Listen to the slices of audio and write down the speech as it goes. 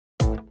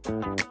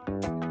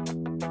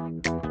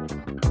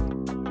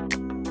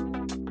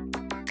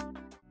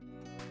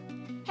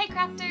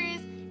crafters!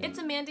 It's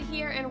Amanda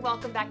here and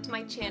welcome back to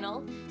my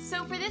channel.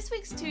 So for this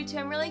week's TuTu,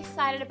 I'm really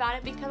excited about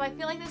it because I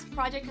feel like this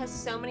project has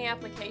so many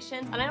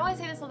applications, and I know I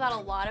say this about a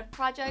lot of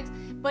projects,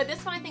 but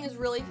this one I think is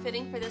really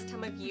fitting for this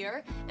time of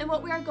year. And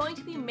what we are going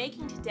to be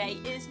making today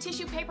is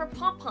tissue paper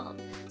pom-pom.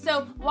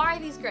 So why are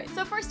these great?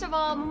 So first of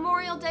all,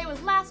 Memorial Day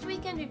was last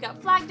weekend, we've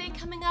got Flag Day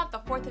coming up, the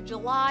 4th of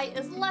July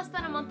is less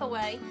than a month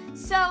away.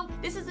 So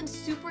this is a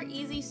super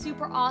easy,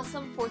 super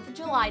awesome 4th of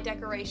July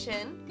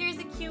decoration. Here's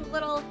a cute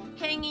little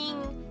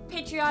hanging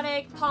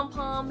patriotic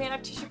pom-pom made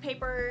of tissue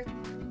paper,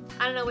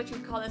 I don't know what you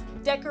would call this,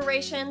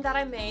 decoration that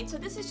I made. So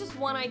this is just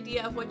one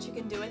idea of what you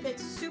can do with it.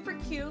 Super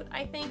cute,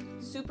 I think,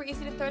 super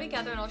easy to throw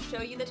together, and I'll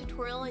show you the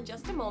tutorial in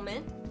just a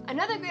moment.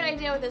 Another great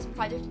idea with this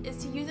project is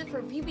to use it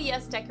for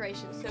VBS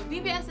decorations. So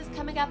VBS is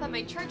coming up at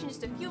my church in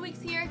just a few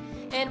weeks here,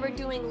 and we're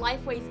doing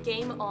LifeWay's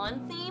Game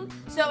On theme.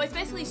 So it's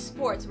basically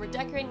sports. We're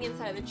decorating the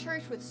inside of the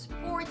church with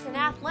sports and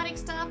athletic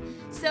stuff.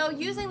 So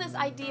using this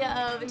idea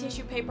of a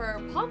tissue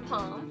paper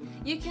pom-pom,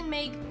 you can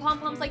make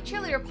pom-poms like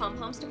cheerleader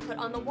pom-poms to put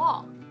on the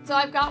wall. So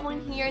I've got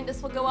one here, and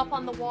this will go up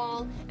on the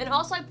wall. And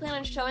also I plan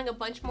on showing a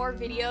bunch more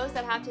videos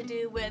that have to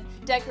do with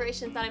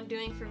decorations that I'm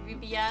doing for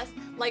VBS.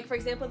 Like for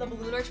example, the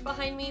balloon arch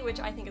behind me, which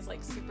I think is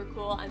like super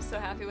cool. I'm so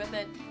happy with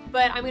it.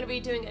 But I'm going to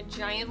be doing a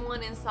giant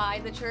one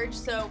inside the church.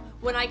 So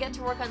when I get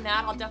to work on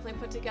that, I'll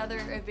definitely put together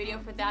a video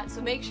for that.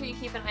 So make sure you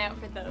keep an eye out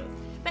for those.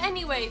 But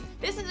anyways,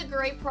 this is a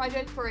great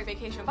project for a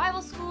vacation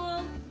Bible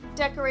school,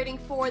 decorating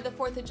for the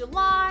 4th of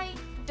July,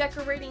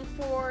 decorating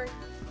for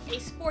a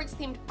sports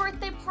themed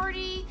birthday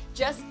party,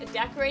 just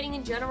decorating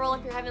in general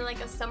if you're having like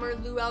a summer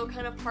luau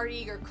kind of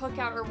party or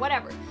cookout or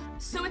whatever.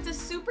 So it's a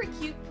super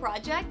cute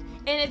project,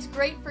 and it's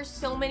great for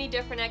so many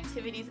different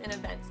activities and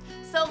events.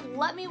 So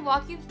let me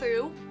walk you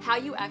through how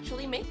you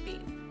actually make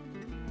these.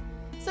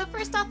 So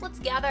first off, let's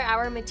gather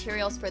our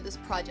materials for this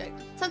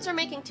project. Since we're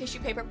making tissue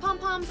paper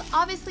pom-poms,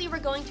 obviously we're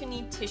going to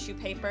need tissue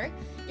paper.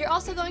 You're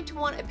also going to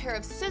want a pair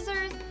of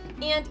scissors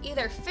and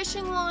either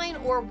fishing line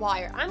or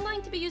wire. I'm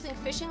going to be using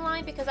fishing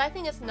line because I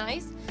think it's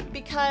nice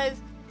because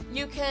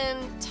you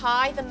can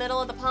tie the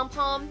middle of the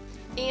pom-pom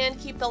and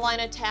keep the line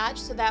attached,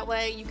 so that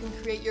way you can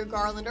create your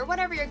garland or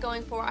whatever you're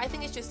going for. I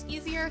think it's just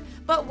easier,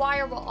 but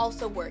wire will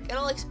also work, and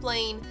I'll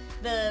explain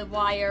the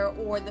wire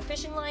or the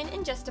fishing line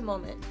in just a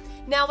moment.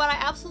 Now, what I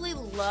absolutely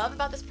love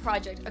about this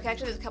project, okay,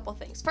 actually there's a couple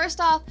things.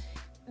 First off,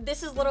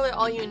 this is literally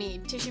all you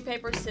need: tissue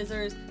paper,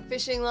 scissors,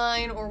 fishing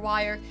line, or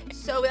wire.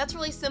 So that's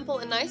really simple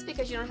and nice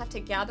because you don't have to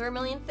gather a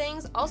million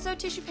things. Also,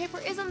 tissue paper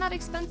isn't that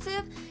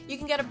expensive. You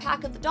can get a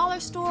pack at the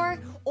dollar store,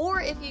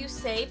 or if you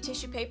save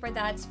tissue paper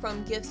that's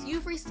from gifts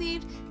you've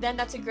received, then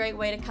that's a great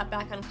way to cut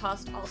back on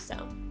cost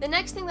also. The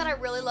next thing that I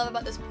really love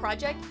about this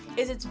project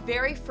is it's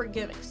very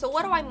forgiving. So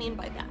what do I mean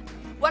by that?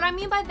 What I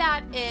mean by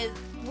that is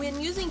when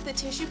using the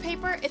tissue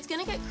paper, it's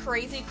gonna get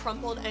crazy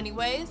crumpled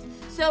anyways.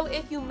 So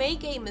if you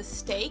make a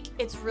mistake,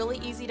 it's really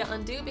easy to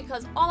undo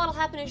because all that'll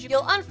happen is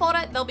you'll unfold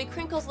it, there'll be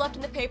crinkles left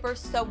in the paper,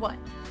 so what?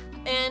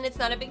 And it's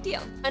not a big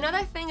deal.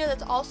 Another thing is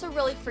it's also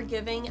really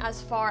forgiving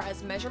as far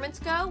as measurements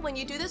go. When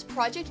you do this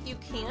project, you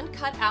can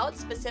cut out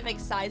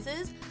specific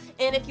sizes.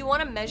 And if you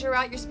want to measure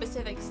out your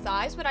specific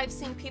size, what I've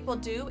seen people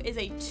do is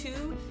a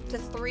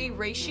 2:3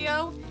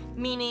 ratio,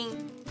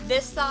 meaning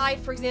this side,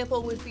 for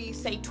example, would be,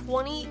 say,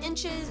 20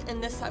 inches,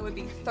 and this side would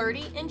be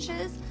 30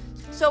 inches.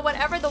 So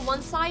whatever the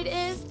one side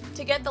is,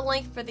 to get the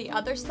length for the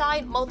other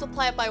side,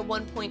 multiply it by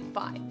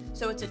 1.5.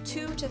 So it's a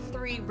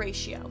 2:3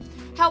 ratio.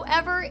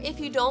 However, if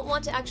you don't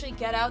want to actually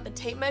get out the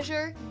tape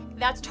measure,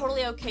 that's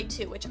totally okay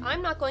too, which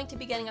I'm not going to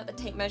be getting out the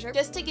tape measure.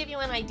 Just to give you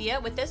an idea,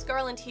 with this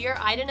garland here,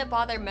 I didn't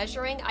bother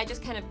measuring, I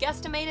just kind of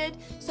guesstimated.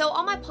 So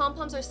all my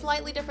pom-poms are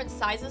slightly different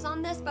sizes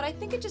on this, but I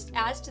think it just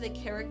adds to the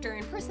character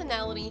and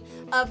personality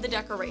of the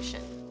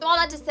decoration. So all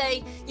that to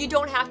say, you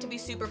don't have to be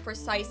super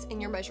precise in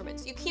your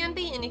measurements. You can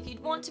be, and if you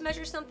want to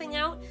measure something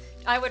out,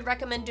 I would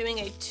recommend doing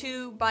a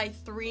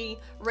 2:3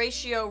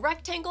 ratio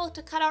rectangle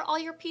to cut out all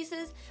your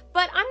pieces,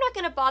 but I'm not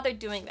gonna bother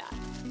doing that.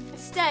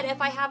 Instead, if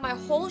I have my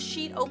whole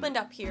sheet opened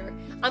up here,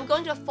 I'm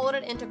going to fold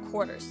it into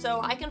quarters. So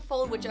I can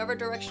fold whichever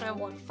direction I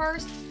want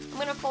first. I'm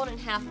going to fold in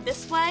half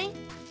this way.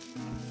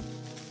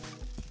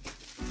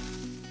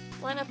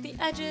 Line up the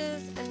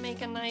edges and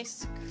make a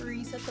nice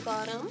crease at the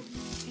bottom.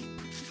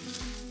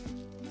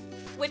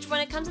 Which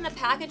when it comes in the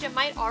package, it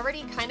might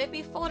already kind of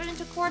be folded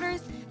into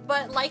quarters,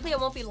 but likely it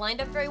won't be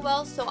lined up very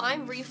well. So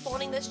I'm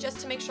refolding this just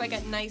to make sure I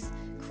get nice,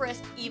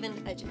 crisp, even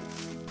edges.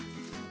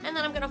 And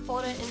then I'm going to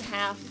fold it in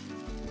half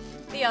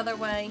the other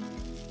way.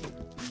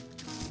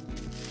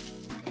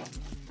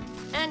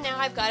 And now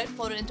I've got it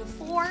folded into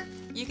 4.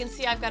 You can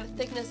see I've got a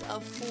thickness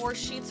of 4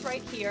 sheets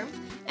right here.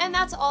 And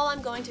that's all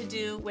I'm going to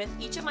do with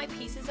each of my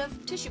pieces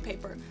of tissue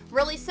paper.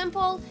 Really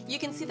simple. You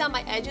can see that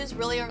my edges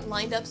really aren't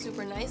lined up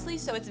super nicely,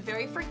 so it's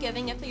very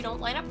forgiving if they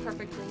don't line up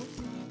perfectly.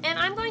 And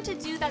I'm going to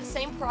do that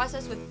same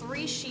process with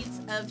 3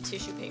 sheets of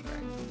tissue paper.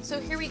 So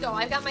here we go.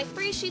 I've got my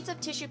 3 sheets of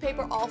tissue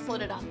paper all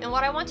folded up. And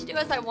what I want to do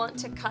is I want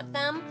to cut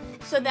them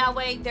so that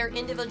way they're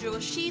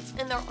individual sheets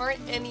and there aren't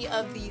any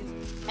of these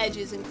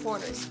edges and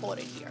corners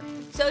folded here.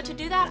 So to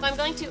do that, I'm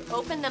going to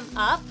open them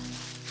up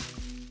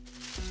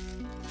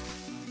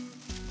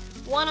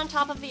one on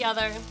top of the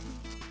other.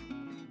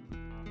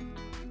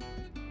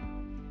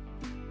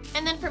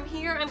 And then from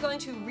here, I'm going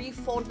to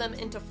refold them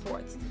into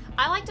fourths.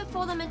 I like to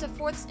fold them into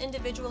fourths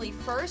individually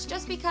first,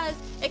 just because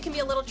it can be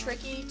a little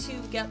tricky to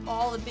get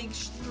all the big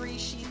 3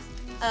 sheets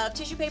of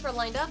tissue paper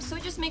lined up, so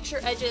it just makes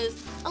your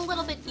edges a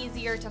little bit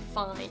easier to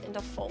find and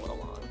to fold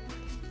along.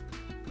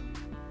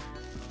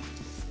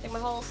 Take my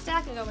whole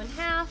stack and go in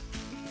half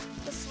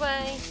this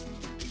way,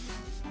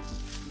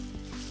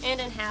 and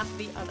in half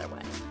the other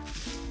way.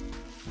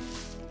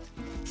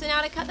 So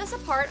now to cut this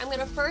apart, I'm going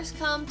to first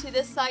come to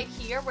this side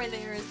here where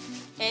there's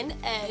an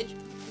edge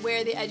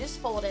where the edge is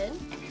folded.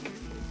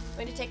 I'm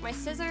going to take my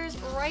scissors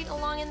right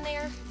along in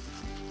there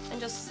and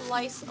just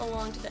slice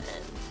along to the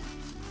end.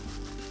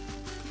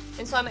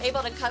 And so I'm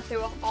able to cut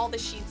through all the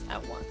sheets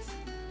at once.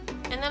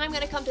 And then I'm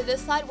going to come to this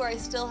side where I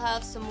still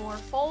have some more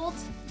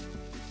folds.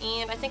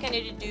 And I think I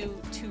need to do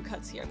 2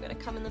 cuts here. I'm going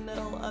to come in the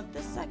middle of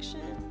this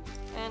section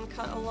and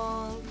cut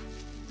along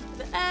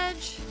the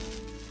edge.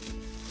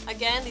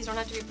 Again, these don't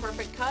have to be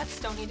perfect cuts,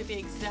 don't need to be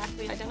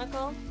exactly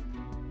identical.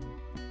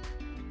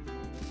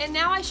 And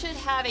now I should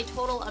have a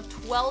total of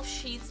 12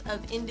 sheets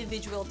of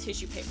individual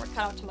tissue paper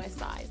cut out to my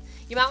size.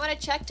 You might want to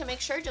check to make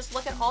sure, just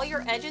look at all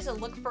your edges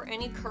and look for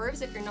any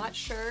curves if you're not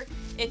sure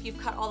if you've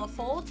cut all the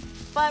folds.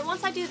 But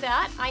once I do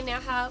that, I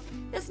now have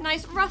this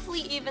nice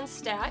roughly even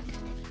stack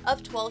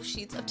of 12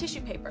 sheets of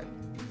tissue paper.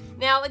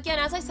 Now again,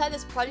 as I said,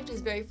 this project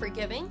is very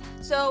forgiving,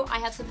 so I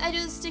have some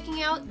edges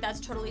sticking out, that's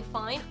totally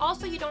fine.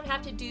 Also, you don't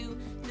have to do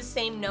the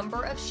same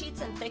number of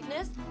sheets and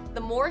thickness.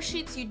 The more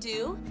sheets you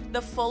do,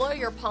 the fuller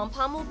your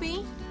pom-pom will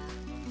be.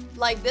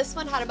 Like this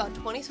one had about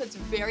 20, so it's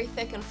very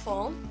thick and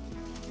full.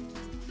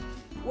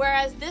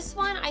 Whereas this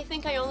one, I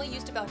think I only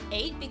used about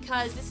 8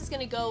 because this is going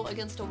to go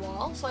against a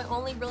wall, so I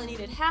only really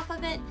needed half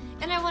of it,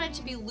 and I want it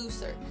to be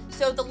looser.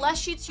 So the less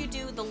sheets you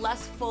do, the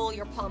less full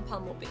your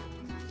pom-pom will be.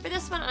 For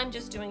this one, I'm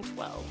just doing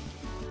 12,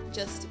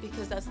 just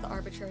because that's the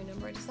arbitrary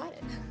number I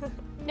decided.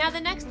 Now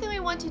the next thing we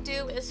want to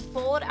do is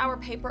fold our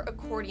paper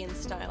accordion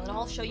style, and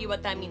I'll show you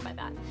what I mean by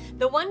that.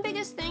 The one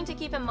biggest thing to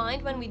keep in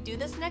mind when we do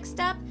this next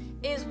step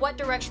is what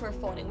direction we're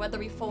folding, whether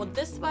we fold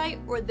this way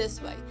or this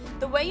way.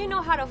 The way you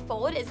know how to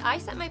fold is I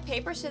set my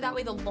paper so that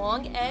way the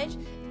long edge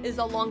is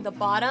along the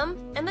bottom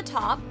and the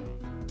top,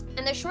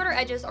 and the shorter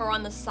edges are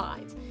on the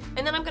sides.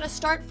 And then I'm going to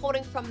start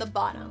folding from the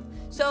bottom.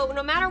 So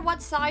no matter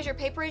what size your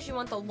paper is, you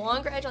want the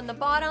longer edge on the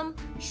bottom,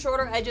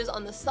 shorter edges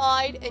on the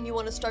side, and you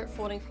want to start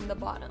folding from the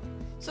bottom.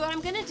 So what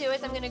I'm going to do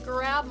is I'm going to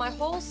grab my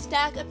whole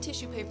stack of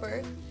tissue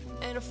paper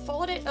and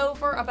fold it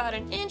over about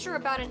 1 inch or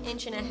about 1.5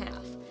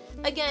 inches.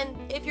 Again,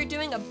 if you're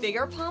doing a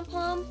bigger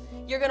pom-pom,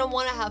 you're going to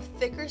want to have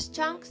thicker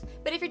chunks,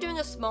 but if you're doing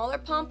a smaller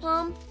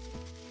pom-pom,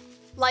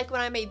 like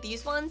when I made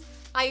these ones,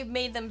 I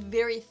made them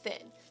very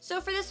thin. So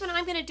for this one,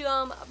 I'm going to do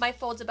my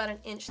folds about 1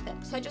 inch thick.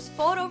 So I just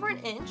fold over 1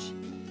 inch,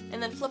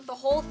 and then flip the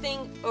whole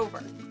thing over.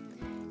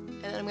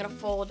 And then I'm going to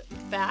fold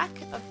back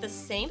of the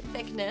same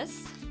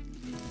thickness.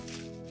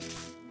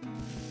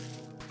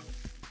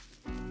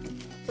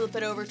 Flip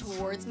it over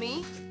towards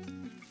me.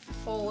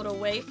 Fold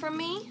away from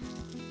me.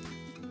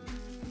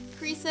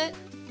 Crease it.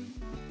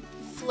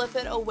 Flip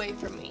it away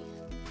from me.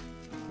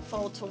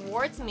 Fold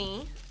towards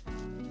me.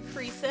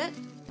 Crease it.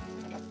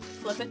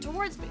 Flip it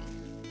towards me.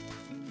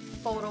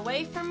 Fold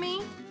away from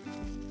me.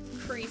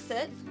 Crease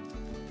it.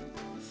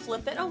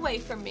 Flip it away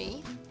from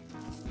me.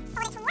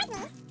 Fold it towards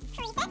me,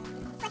 crease it,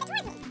 flip it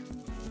towards me.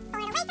 Fold it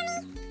away from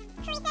me,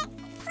 crease it,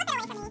 flip it away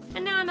from me.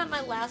 And now I'm at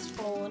my last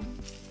fold.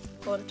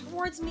 Fold it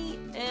towards me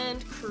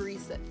and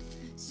crease it.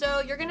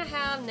 So you're gonna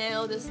have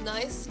now this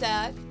nice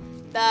stack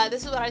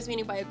this is what I was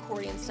meaning by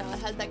accordion style. It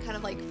has that kind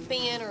of like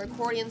fan or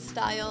accordion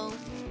style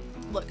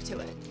look to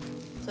it.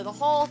 So the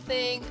whole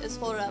thing is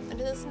folded up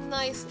into this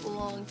nice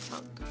long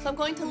chunk. So I'm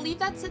going to leave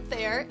that sit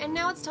there, and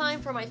now it's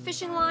time for my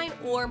fishing line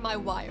or my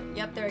wire.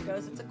 Yep, there it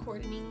goes. It's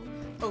accordioning,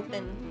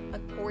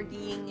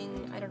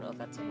 I don't know if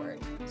that's a word.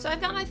 So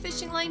I've got my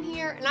fishing line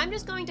here, and I'm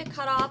just going to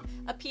cut off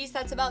a piece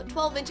that's about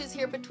 12 inches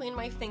here between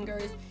my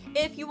fingers.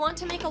 If you want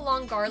to make a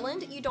long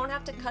garland, you don't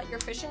have to cut your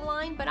fishing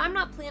line, but I'm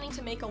not planning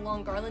to make a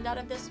long garland out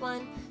of this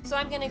one, so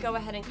I'm gonna go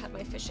ahead and cut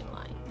my fishing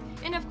line.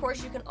 And of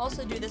course, you can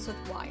also do this with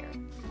wire.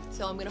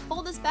 So I'm gonna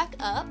fold this back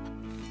up.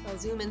 I'll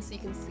zoom in so you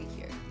can see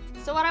here.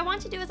 So what I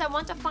want to do is I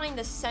want to find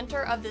the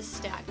center of this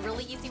stack. A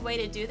really easy way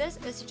to do this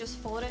is to just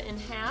fold it in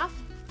half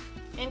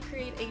and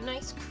create a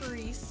nice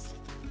crease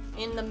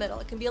in the middle.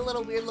 It can be a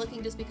little weird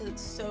looking just because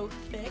it's so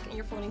thick and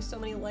you're folding so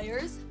many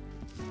layers.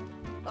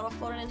 But I'll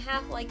fold it in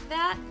half like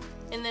that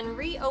and then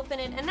reopen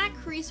it, and that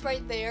crease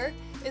right there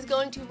is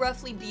going to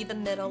roughly be the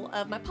middle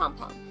of my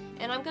pom-pom.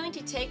 And I'm going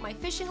to take my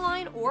fishing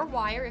line or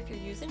wire, if you're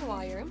using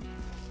wire,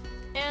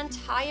 and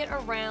tie it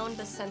around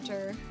the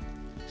center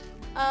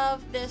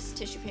of this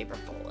tissue paper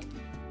fold.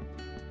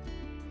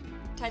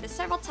 Tie this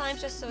several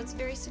times just so it's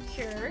very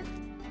secure.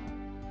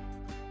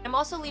 I'm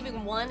also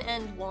leaving one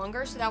end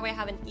longer so that way I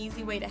have an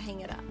easy way to hang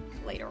it up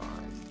later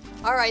on.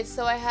 Alright,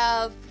 so I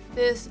have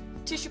this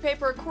tissue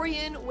paper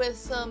accordion with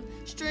some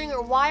string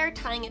or wire,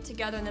 tying it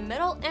together in the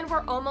middle, and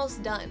we're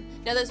almost done.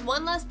 Now there's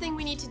one last thing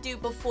we need to do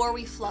before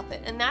we fluff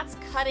it, and that's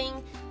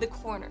cutting the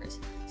corners.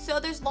 So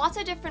there's lots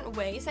of different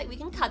ways that we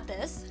can cut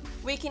this.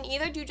 We can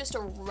either do just a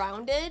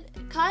rounded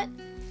cut,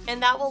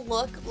 and that will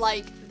look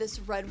like this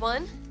red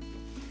one.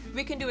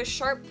 We can do a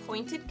sharp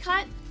pointed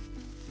cut,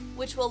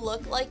 which will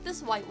look like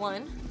this white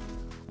one.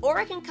 Or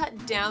I can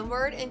cut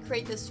downward and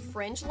create this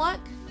fringe look,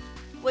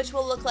 which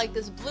will look like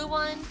this blue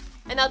one.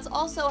 And that's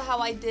also how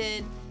I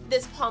did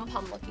this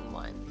pom-pom looking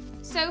one.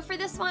 So for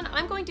this one,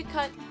 I'm going to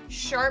cut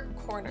sharp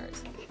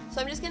corners. So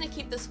I'm just gonna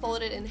keep this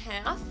folded in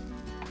half,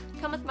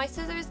 come with my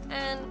scissors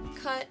and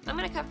cut. I'm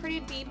gonna cut pretty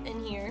deep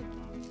in here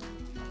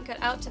and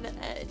cut out to the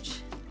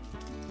edge.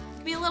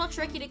 It'll be a little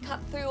tricky to cut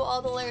through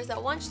all the layers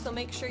at once, so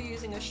make sure you're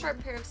using a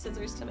sharp pair of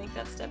scissors to make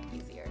that step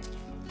easier.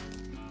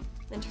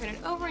 Then turn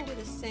it over and do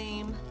the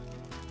same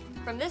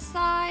from this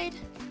side.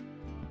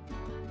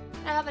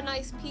 I have a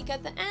nice peek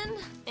at the end,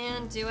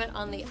 and do it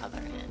on the other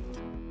end.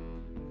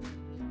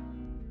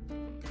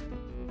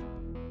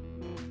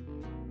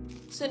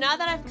 So now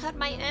that I've cut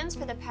my ends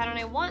for the pattern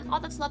I want, all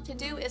that's left to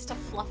do is to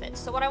fluff it.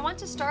 So what I want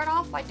to start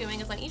off by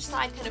doing is on each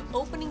side kind of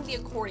opening the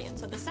accordion.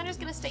 So the center's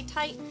gonna stay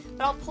tight,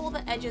 but I'll pull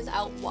the edges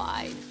out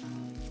wide.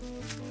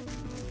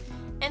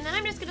 And then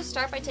I'm just gonna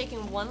start by taking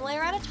one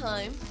layer at a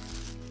time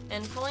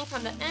and pulling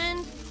from the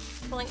end,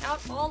 pulling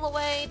out all the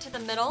way to the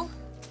middle,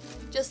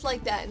 just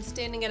like that, and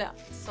standing it up.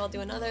 So I'll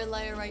do another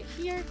layer right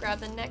here, grab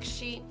the next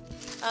sheet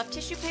of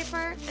tissue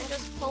paper and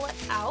just pull it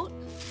out.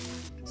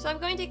 So I'm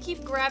going to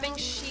keep grabbing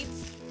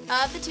sheets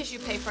of the tissue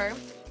paper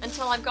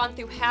until I've gone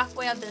through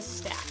halfway of this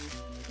stack.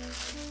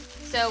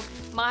 So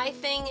my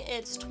thing,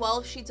 it's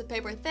 12 sheets of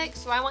paper thick,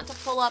 so I want to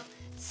pull up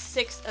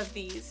 6 of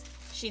these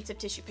sheets of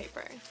tissue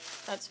paper.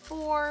 That's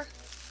 4,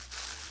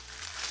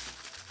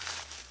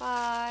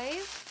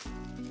 5,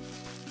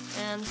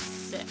 and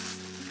 6.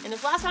 And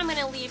this last one I'm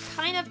going to leave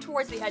kind of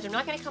towards the edge. I'm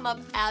not going to come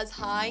up as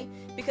high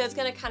because it's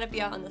going to kind of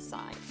be out on the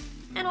side.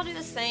 And I'll do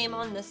the same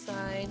on this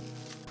side.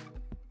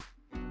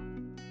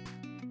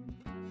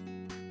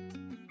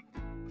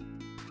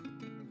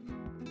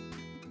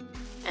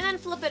 And then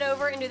flip it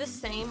over and do the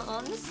same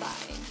on the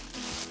side.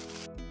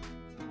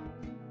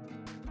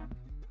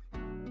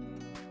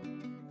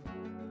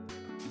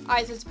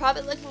 Alright, so it's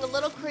probably looking a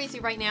little crazy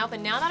right now, but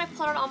now that I've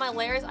pulled out all my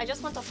layers, I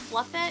just want to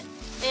fluff it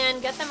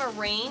and get them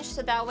arranged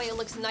so that way it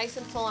looks nice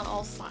and full on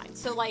all sides.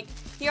 So like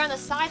here on the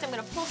sides, I'm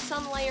going to pull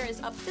some layers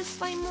up this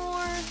way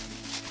more.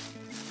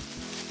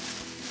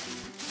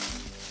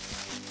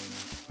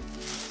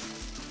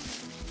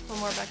 Pull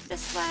more back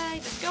this way,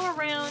 just go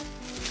around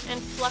and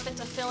fluff it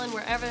to fill in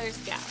wherever there's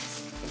gaps.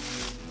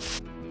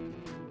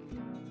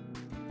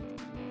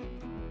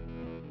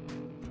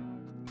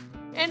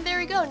 And there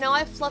we go, now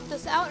I've fluffed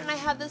this out and I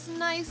have this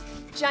nice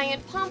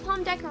giant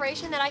pom-pom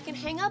decoration that I can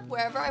hang up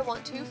wherever I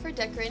want to for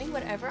decorating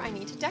whatever I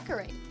need to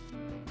decorate.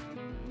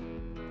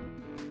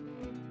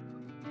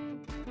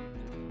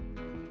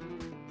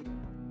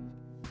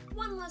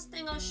 One last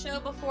thing I'll show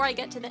before I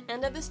get to the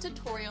end of this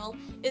tutorial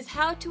is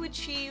how to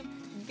achieve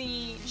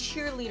the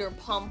cheerleader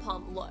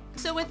pom-pom look.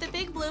 So with the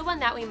big blue one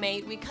that we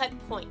made, we cut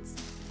points.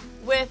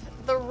 With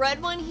the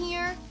red one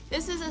here,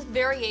 this is a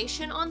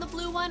variation on the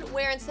blue one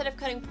where instead of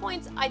cutting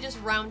points, I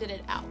just rounded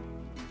it out.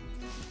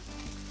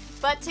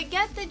 But to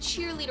get the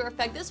cheerleader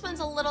effect, this one's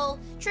a little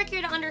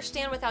trickier to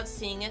understand without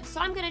seeing it, so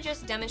I'm gonna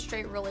just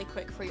demonstrate really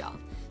quick for y'all.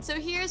 So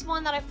here's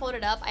one that I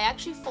folded up. I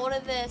actually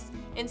folded this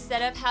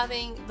instead of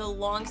having the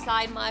long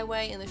side my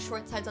way and the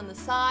short sides on the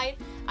side.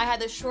 I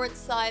had the short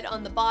side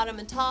on the bottom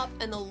and top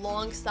and the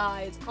long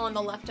sides on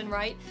the left and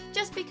right,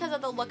 just because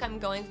of the look I'm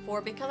going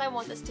for, because I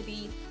want this to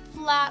be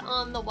flat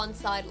on the one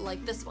side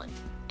like this one.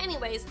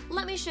 Anyways,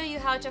 let me show you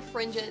how to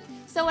fringe it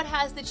so it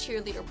has the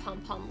cheerleader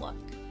pom-pom look.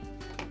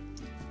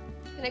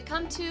 You're gonna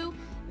come to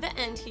the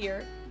end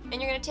here, and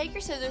you're gonna take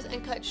your scissors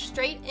and cut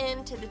straight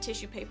into the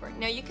tissue paper.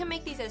 Now you can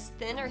make these as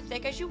thin or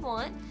thick as you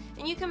want,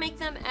 and you can make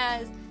them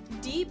as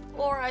deep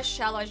or as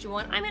shallow as you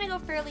want. I'm gonna go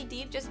fairly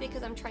deep just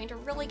because I'm trying to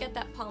really get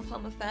that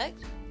pom-pom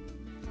effect.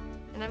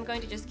 And I'm going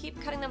to just keep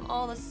cutting them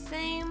all the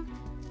same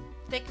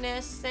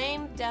thickness,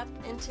 same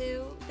depth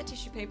into the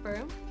tissue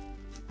paper.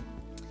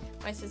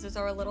 My scissors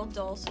are a little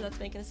dull, so that's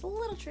making this a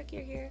little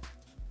trickier here.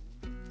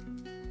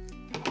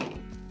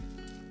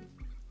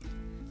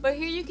 But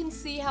here you can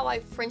see how I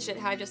fringed it,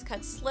 how I just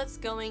cut slits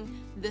going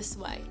this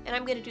way. And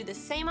I'm gonna do the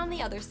same on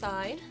the other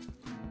side.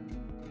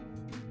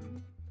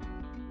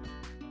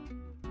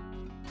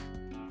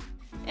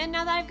 And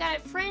now that I've got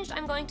it fringed,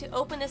 I'm going to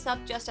open this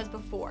up just as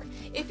before.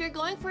 If you're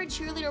going for a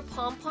cheerleader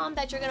pom-pom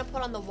that you're gonna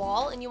put on the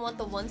wall and you want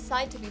the one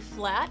side to be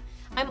flat,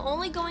 I'm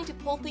only going to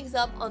pull things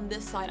up on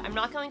this side. I'm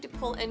not going to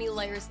pull any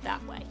layers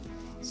that way.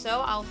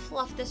 So I'll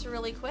fluff this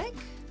really quick.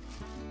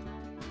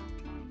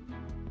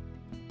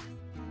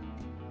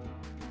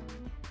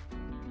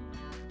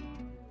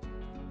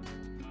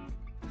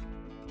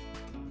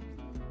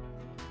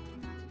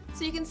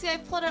 So you can see I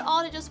pulled it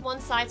all to just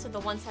one side so the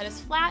one side is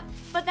flat,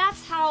 but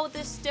that's how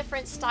this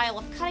different style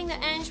of cutting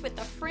the edge with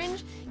the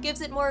fringe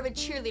gives it more of a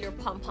cheerleader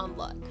pom-pom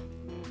look.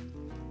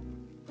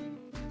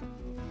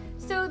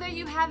 So there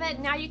you have it.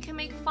 Now you can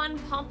make fun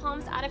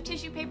pom-poms out of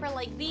tissue paper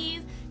like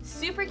these.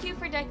 Super cute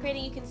for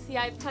decorating. You can see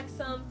I've tucked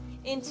some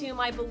into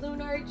my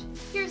balloon arch.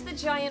 Here's the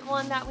giant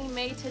one that we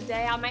made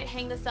today. I might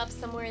hang this up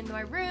somewhere in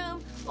my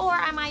room, or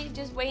I might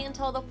just wait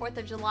until the 4th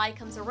of July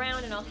comes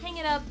around and I'll hang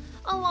it up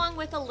along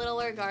with a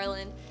littler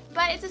garland.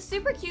 But it's a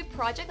super cute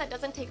project that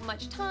doesn't take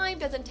much time,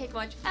 doesn't take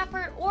much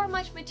effort or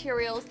much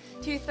materials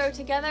to throw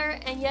together,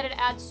 and yet it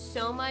adds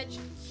so much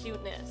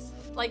cuteness.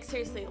 Like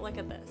seriously, look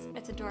at this.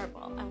 It's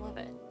adorable. I love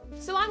it.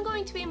 So I'm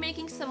going to be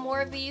making some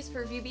more of these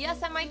for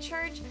VBS at my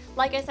church.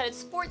 Like I said, it's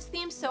sports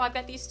themed, so I've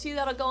got these 2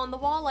 that'll go on the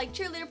wall like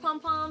cheerleader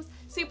pom-poms.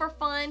 Super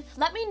fun.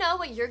 Let me know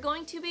what you're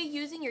going to be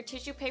using your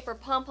tissue paper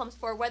pom-poms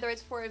for, whether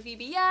it's for a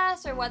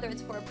VBS or whether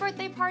it's for a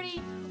birthday party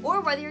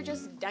or whether you're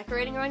just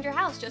decorating around your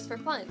house just for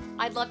fun.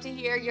 I'd love to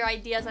hear your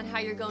ideas on how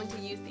you're going to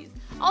use these.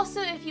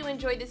 Also, if you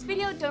enjoyed this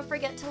video, don't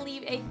forget to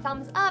leave a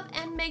thumbs up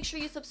and make sure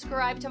you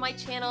subscribe to my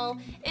channel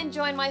and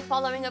join my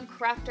following of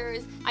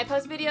crafters. I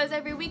post videos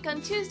every week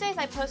on Tuesdays.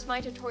 I post my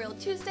tutorial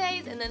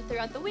Tuesdays, and then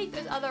throughout the week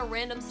there's other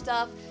random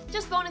stuff,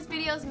 just bonus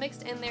videos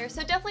mixed in there.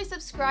 So definitely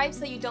subscribe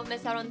so you don't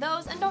miss out on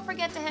those, and don't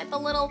forget to hit the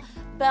little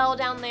bell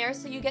down there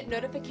so you get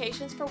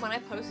notifications for when I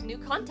post new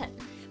content.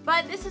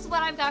 But this is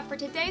what I've got for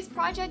today's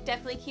project.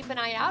 Definitely keep an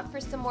eye out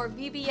for some more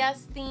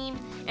VBS themed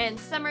and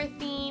summer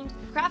themed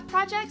craft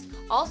projects.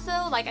 Also,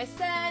 like I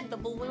said, the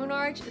balloon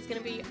arch is gonna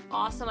be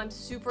awesome. I'm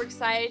super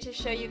excited to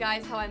show you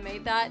guys how I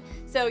made that.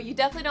 So you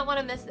definitely don't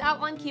wanna miss that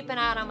one. Keep an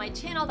eye out on my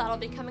channel. That'll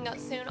be coming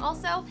out soon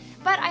also.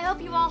 But I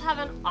hope you all have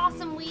an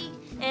awesome week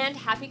and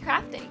happy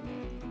crafting.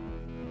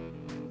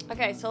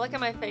 Okay, so look at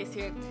my face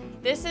here.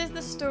 This is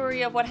the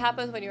story of what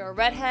happens when you're a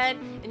redhead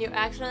and you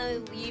accidentally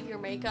leave your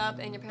makeup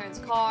in your parents'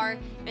 car,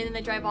 and then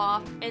they drive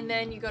off, and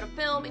then you go to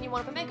film and you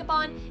want to put makeup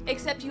on,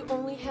 except you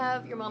only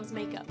have your mom's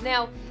makeup.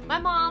 Now, my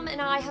mom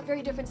and I have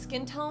very different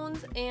skin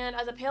tones, and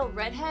as a pale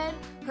redhead,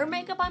 her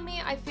makeup on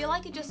me, I feel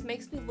like it just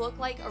makes me look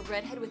like a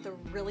redhead with a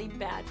really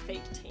bad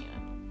fake tan.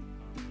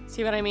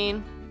 See what I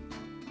mean?